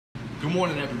Good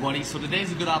morning, everybody. So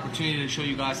today's a good opportunity to show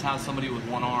you guys how somebody with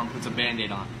one arm puts a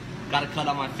Band-Aid on. Got a cut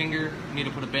on my finger, need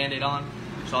to put a Band-Aid on,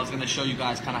 so I was going to show you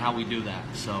guys kind of how we do that.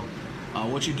 So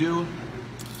what you do,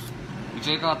 you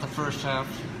take out the first half,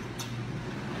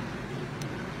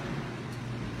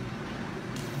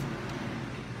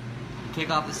 take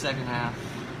off the second half,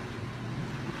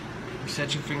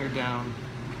 set your finger down,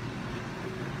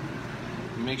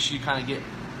 and make sure you kind of get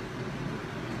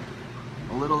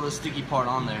a little of the sticky part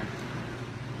on there.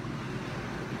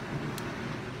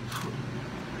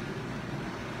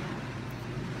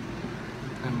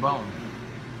 And boom.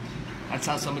 That's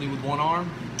how somebody with one arm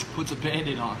puts a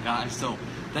Band-Aid on, guys. So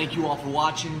thank you all for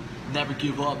watching. Never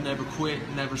give up, never quit,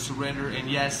 never surrender. And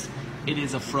yes, it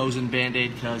is a frozen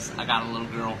Band-Aid because I got a little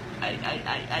girl.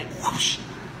 Whoosh.